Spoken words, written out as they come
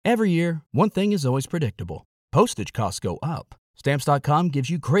Every year, one thing is always predictable. Postage costs go up. Stamps.com gives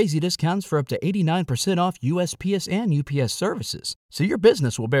you crazy discounts for up to 89% off USPS and UPS services, so your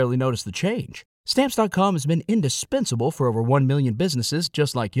business will barely notice the change. Stamps.com has been indispensable for over 1 million businesses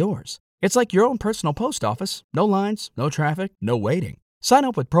just like yours. It's like your own personal post office. No lines, no traffic, no waiting. Sign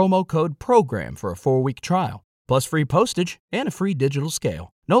up with promo code PROGRAM for a 4-week trial, plus free postage and a free digital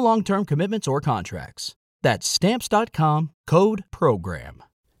scale. No long-term commitments or contracts. That's Stamps.com, code PROGRAM.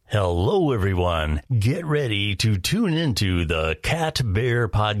 Hello, everyone. Get ready to tune into the Cat Bear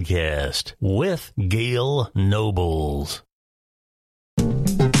Podcast with Gail Nobles.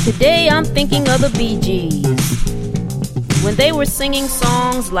 Today I'm thinking of the Bee Gees when they were singing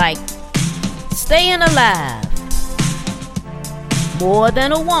songs like Staying Alive, More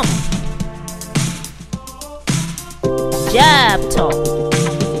Than a Woman, Jive Talk,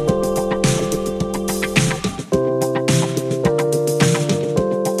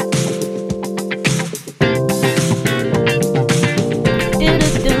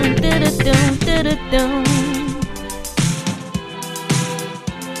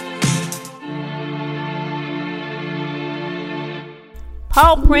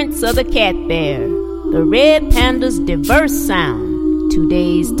 Paw Prints of the Cat Bear, the Red Panda's diverse sound.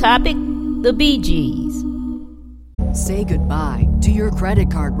 Today's topic, the Bee Gees. Say goodbye to your credit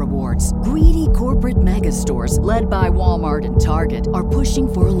card rewards. Greedy corporate mega stores, led by Walmart and Target, are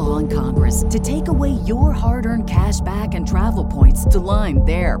pushing for a law in Congress to take away your hard-earned cash back and travel points to line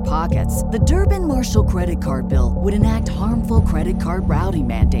their pockets. The Durbin-Marshall credit card bill would enact harmful credit card routing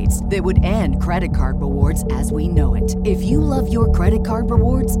mandates that would end credit card rewards as we know it. If you love your credit card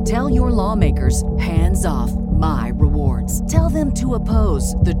rewards, tell your lawmakers, hands off my rewards. Tell them to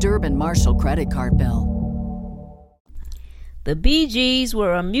oppose the Durbin-Marshall credit card bill. The Bee Gees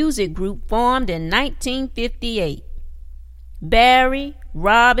were a music group formed in 1958. Barry,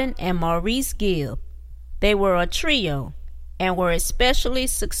 Robin, and Maurice Gibb. They were a trio and were especially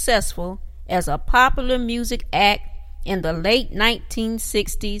successful as a popular music act in the late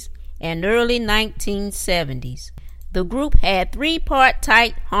 1960s and early 1970s. The group had 3-part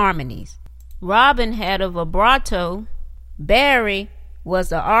tight harmonies. Robin had a vibrato. Barry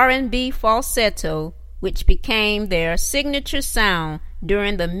was a R&B falsetto, which became their signature sound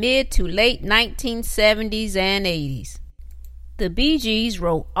during the mid to late 1970s and 80s. The Bee Gees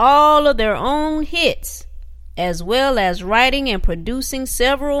wrote all of their own hits, as well as writing and producing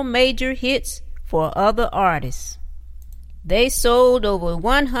several major hits for other artists. They sold over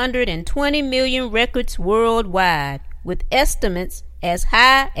 120 million records worldwide, with estimates as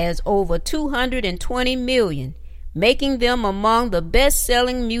high as over 220 million, making them among the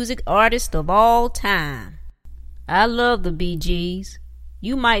best-selling music artists of all time. I love the Bee Gees.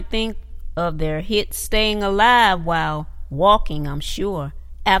 You might think of their hit Staying Alive while walking, I'm sure,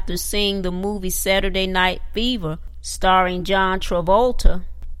 after seeing the movie Saturday Night Fever starring John Travolta.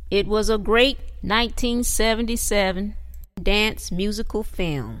 It was a great 1977 dance musical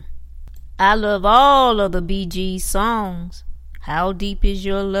film. I love all of the Bee Gees songs. How Deep Is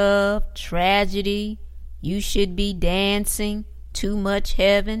Your Love, Tragedy, You Should Be Dancing, Too Much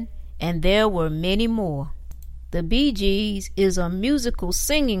Heaven, and there were many more. The Bee Gees is a musical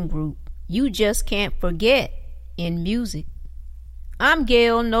singing group you just can't forget in music. I'm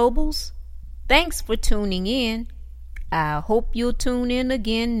Gail Nobles. Thanks for tuning in. I hope you'll tune in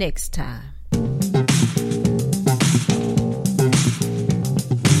again next time.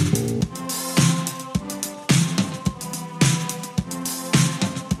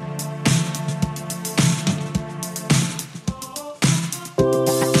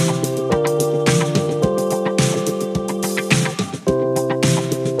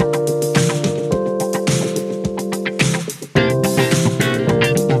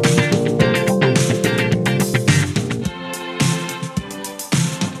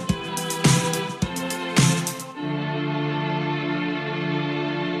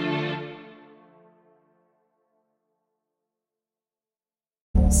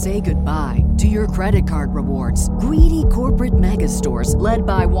 Say goodbye to your credit card rewards. Greedy corporate mega stores, led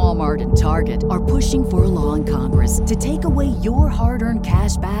by Walmart and Target, are pushing for a law in Congress to take away your hard-earned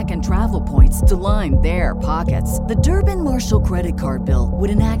cash back and travel points to line their pockets. The Durbin-Marshall credit card bill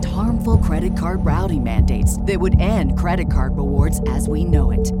would enact harmful credit card routing mandates that would end credit card rewards as we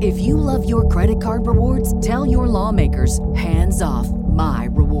know it. If you love your credit card rewards, tell your lawmakers, hands off my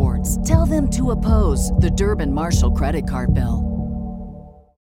rewards. Tell them to oppose the Durbin-Marshall credit card bill.